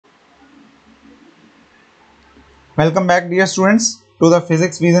Welcome back, dear students, to the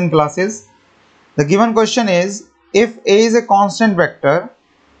physics vision classes. The given question is, if A is a constant vector,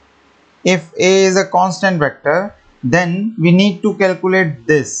 then we need to calculate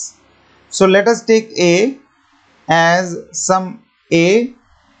this. So let us take A as some A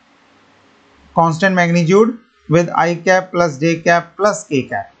constant magnitude with I cap plus j cap plus k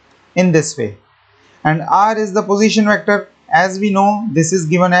cap in this way, and R is the position vector. As we know, this is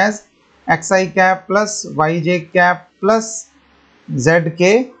given as xi cap plus yj cap plus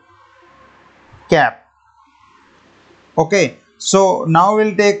zk cap. Okay, so now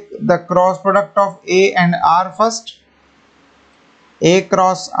we'll take the cross product of A and R first. A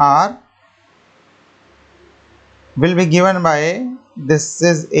cross R will be given by, this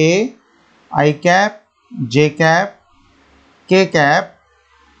is A, I cap, j cap, k cap.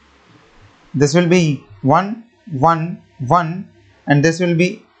 This will be 1 1 1, and this will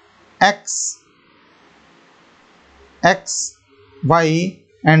be x, y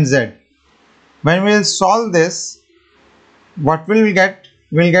and z. When we will solve this, what will we get?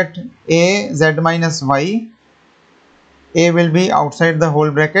 We will get a z minus y. A will be outside the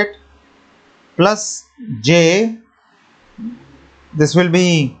whole bracket, plus j, this will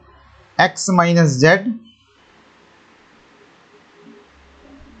be x minus z,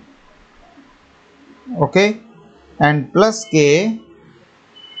 okay, and plus k,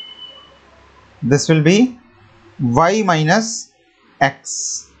 this will be y minus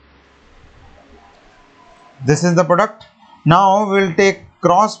x. This is the product. Now we will take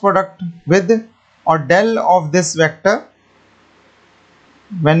cross product with or del of this vector.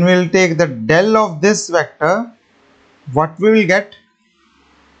 When we will take the del of this vector, what we will get?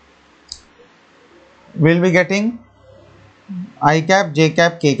 We will be getting I cap, j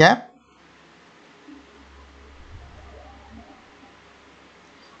cap, k cap,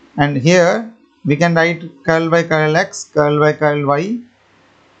 and here we can write curl by curl x, curl by curl y,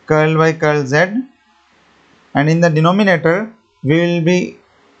 curl by curl z, and in the denominator we will be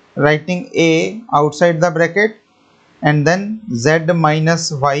writing a outside the bracket and then z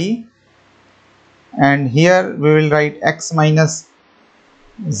minus y, and here we will write x minus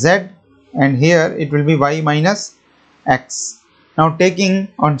z, and here it will be y minus x. Now taking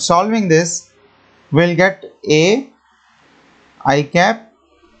on solving this, we will get a I cap,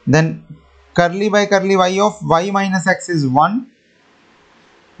 then curly by curly y of y minus x is 1,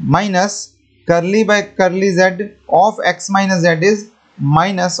 minus curly by curly z of x minus z is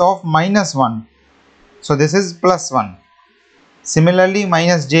minus of minus 1. So this is plus 1. Similarly,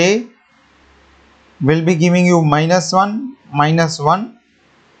 minus j will be giving you minus 1,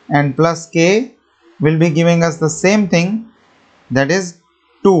 and plus k will be giving us the same thing, that is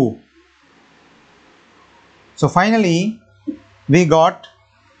 2. So finally we got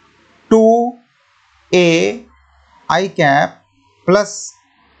 2a I cap plus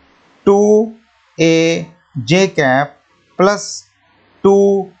 2a j cap plus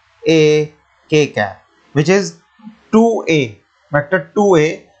 2a k cap, which is 2a, vector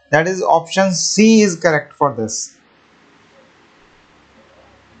 2a, that is option C is correct for this.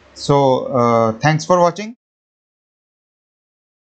 So thanks for watching.